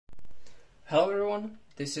Hello everyone,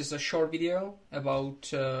 this is a short video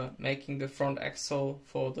about making the front axle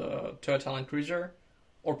for the Toyota Land Cruiser,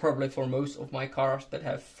 or probably for most of my cars that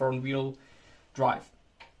have front wheel drive.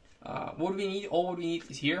 What we need, all what we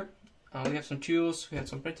need is here. We have some tools, we have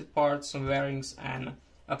some printed parts, some bearings and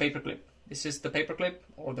a paperclip. This is the paperclip,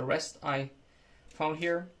 or the rest I found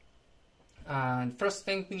here. And first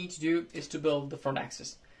thing we need to do is to build the front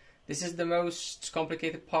axis. This is the most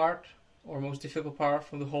complicated part, or most difficult part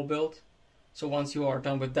from the whole build. So once you are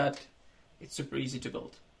done with that, it's super easy to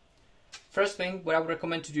build. First thing, what I would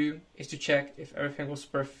recommend to do is to check if everything was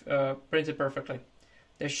printed perfectly.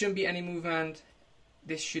 There shouldn't be any movement.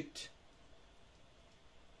 This should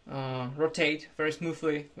rotate very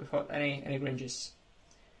smoothly without any gringes.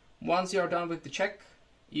 Once you are done with the check,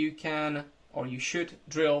 you can, or you should,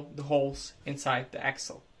 drill the holes inside the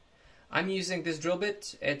axle. I'm using this drill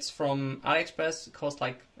bit. It's from AliExpress. It costs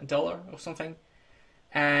like $1 or something.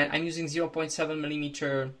 And I'm using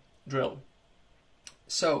 0.7mm drill.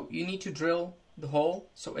 So you need to drill the hole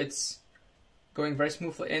so it's going very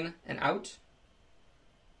smoothly in and out.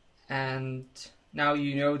 And now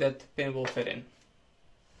you know that the pin will fit in.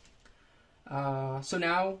 So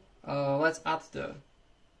now let's add the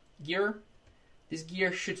gear. This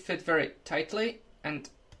gear should fit very tightly, and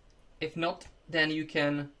if not, then you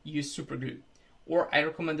can use super glue. Or I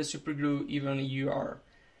recommend the super glue even if you are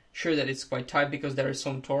sure that it's quite tight, because there is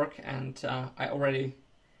some torque, and I already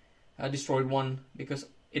destroyed one because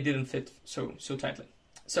it didn't fit so tightly.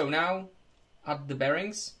 So now add the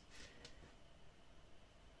bearings,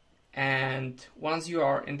 and once you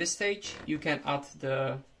are in this stage, you can add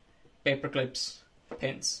the paper clips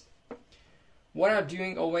pins. What I'm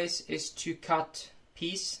doing always is to cut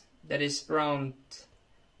piece that is around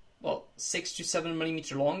 6 to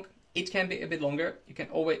 7mm long. It can be a bit longer. You can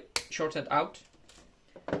always shorten it out.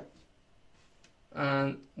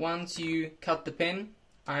 And once you cut the pin,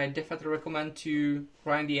 I definitely recommend to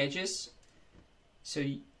grind the edges. So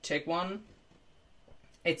you take one.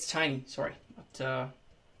 It's tiny, sorry, but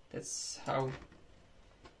that's how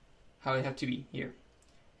it have to be here.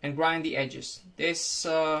 And grind the edges. This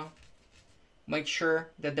make sure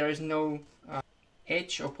that there is no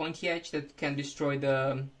edge or pointy edge that can destroy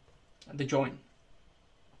the joint.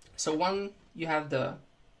 So when you have the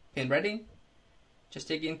pin ready, just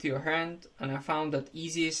take it into your hand, and I found that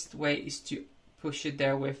easiest way is to push it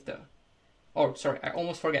there with the... Oh, sorry, I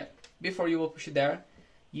almost forget. Before you will push it there,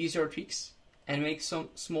 use your tweaks and make some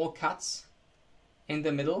small cuts in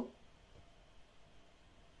the middle,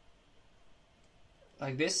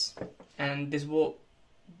 like this, and this will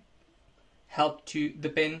help the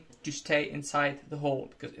pin to stay inside the hole,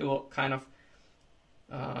 because it will kind of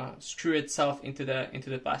screw itself into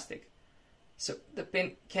the plastic. So the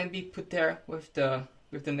pin can be put there with the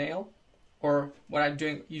nail, or what I'm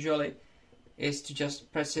doing usually is to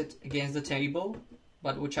just press it against the table,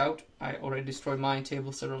 but watch out, I already destroyed my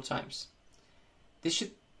table several times. This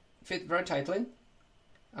should fit very tightly,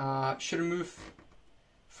 shouldn't move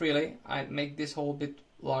freely. I make this hole a bit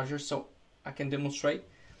larger so I can demonstrate,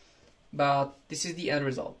 but this is the end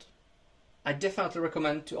result. I definitely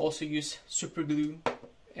recommend to also use super glue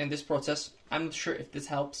in this process. I'm not sure if this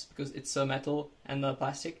helps because it's metal and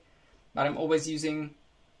plastic, but I'm always using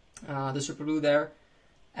the super glue there,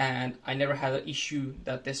 and I never had an issue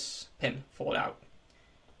that this pin fall out.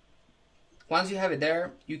 Once you have it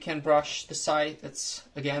there, you can brush the sides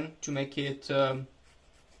again to make it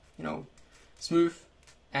smooth,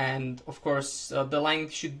 and of course the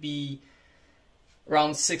length should be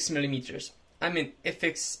around 6mm. I mean, if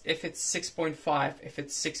it's 6.5, if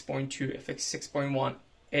it's 6.2, if it's 6.1,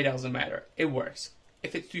 it doesn't matter. It works.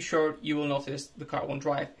 If it's too short, you will notice the car won't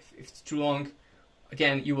drive. If it's too long,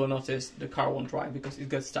 again, you will notice the car won't drive because it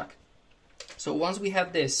gets stuck. So once we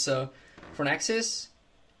have this front axis,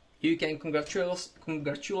 you can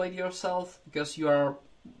congratulate yourself because you are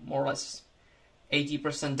more or less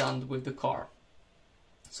 80% done with the car.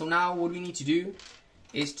 So now what we need to do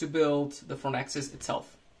is to build the front axis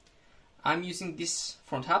itself. I'm using these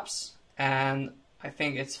front hubs, and I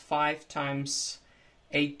think it's 5 times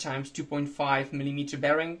 8 times 2.5mm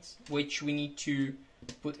bearings, which we need to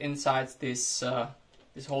put inside this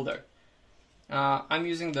this holder. I'm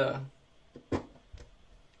using the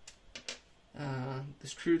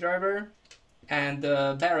screwdriver, and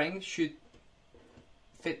the bearing should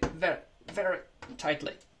fit very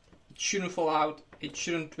tightly. It shouldn't fall out, it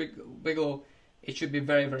shouldn't wiggle, it should be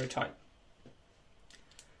very tight.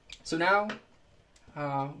 So now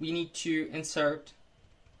we need to insert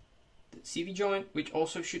the CV joint, which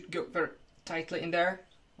also should go very tightly in there,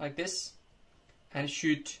 like this, and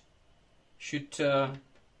should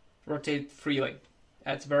rotate freely.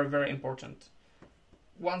 That's very, very important.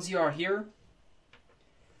 Once you are here,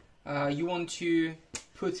 you want to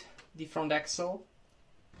put the front axle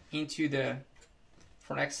into the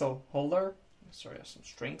front axle holder. Sorry, I have some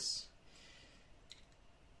strings.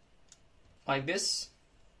 Like this.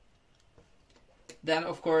 Then,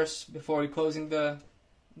 of course, before you're closing the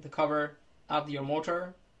cover, add your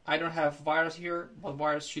motor. I don't have wires here, but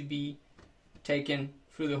wires should be taken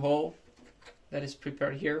through the hole that is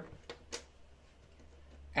prepared here.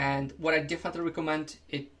 And what I definitely recommend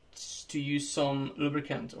is to use some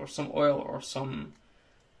lubricant or some oil or some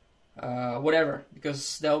whatever,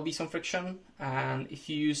 because there will be some friction, and if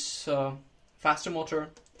you use faster motor,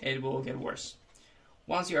 it will get worse.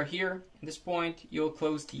 Once you are here, at this point, you'll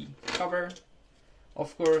close the cover.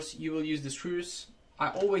 Of course, you will use the screws.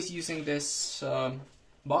 I'm always using this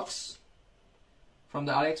box from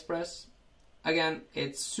the AliExpress. Again,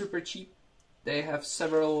 it's super cheap. They have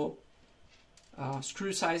several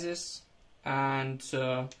screw sizes, and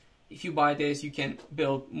if you buy this, you can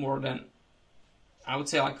build more than, I would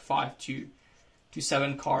say, like 5 to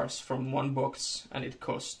 7 cars from one box, and it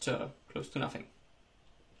costs close to nothing.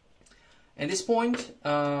 At this point,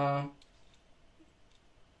 what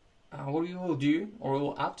we will do, or we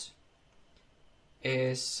will add,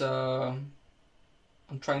 is I'm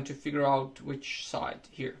trying to figure out which side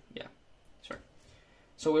here. Yeah, sorry.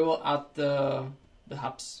 So we will add the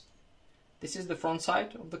hubs. This is the front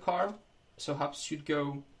side of the car, so hubs should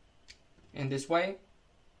go in this way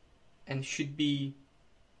and should be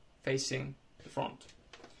facing the front.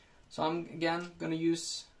 So I'm again gonna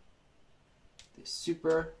use this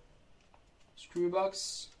super screw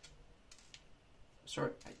box.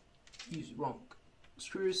 Sorry, I used wrong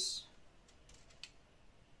screws.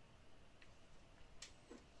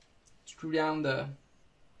 Screw down the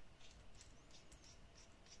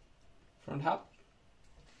front hub,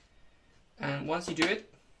 and once you do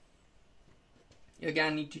it, you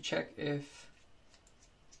again need to check if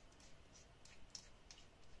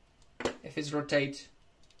it's rotate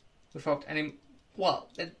without any, well,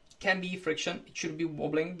 it can be friction. It should be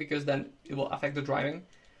wobbling because then it will affect the driving,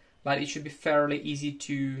 but it should be fairly easy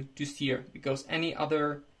to steer, because any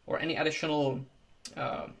other or any additional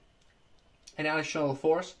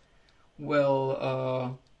force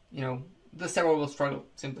will the servo will struggle,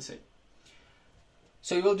 simply say.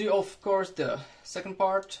 So you will do, of course, the second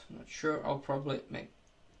part. I'm not sure, I'll probably make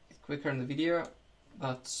it quicker in the video,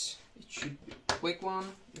 but it should be a quick one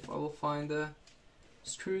if I will find the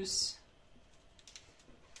screws.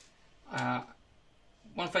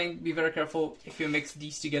 One thing, be very careful, if you mix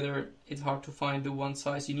these together, it's hard to find the one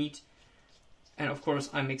size you need. And of course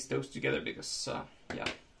I mix those together because, yeah,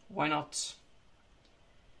 why not?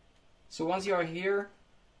 So once you are here,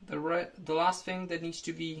 the last thing that needs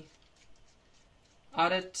to be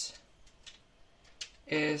added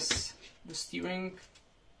is the steering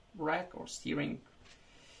rack or steering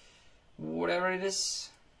whatever it is.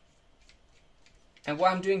 And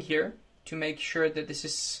what I'm doing here to make sure that this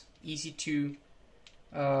is easy to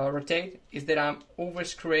rotate is that I'm over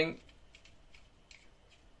screwing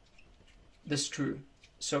the screw,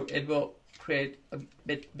 so it will create a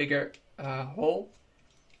bit bigger hole,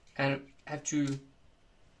 and have to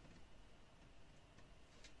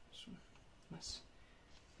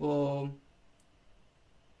will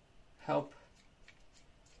help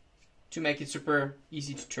to make it super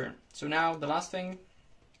easy to turn. So now the last thing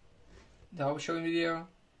that I will show in the video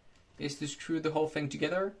is to screw the whole thing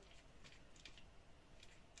together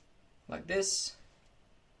like this,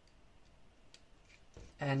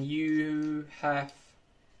 and you have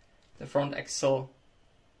the front axle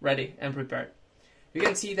ready and prepared. You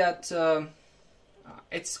can see that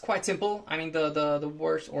it's quite simple. I mean, the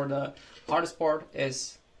worst or the hardest part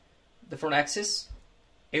is the front axis.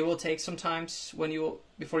 It will take some time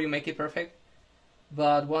before you make it perfect,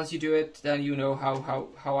 but once you do it, then you know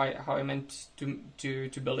how I meant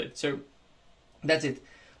to build it. So that's it.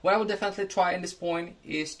 What I will definitely try in this point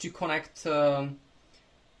is to connect the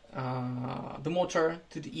motor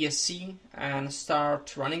to the ESC and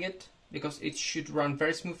start running it, because it should run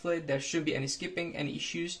very smoothly. There shouldn't be any skipping, any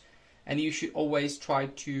issues, and you should always try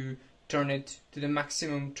to turn it to the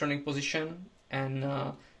maximum turning position and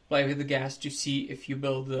play with the gas to see if you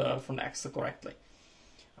build the front axle correctly.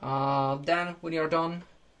 Then when you're done,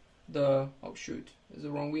 oh shoot, there's the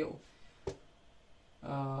wrong wheel.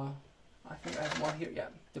 I think I have one here. Yeah,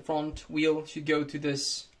 the front wheel should go to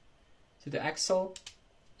the axle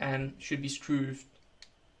and should be screwed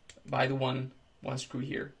by the one screw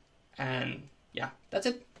here. And yeah, that's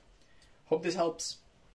it. Hope this helps.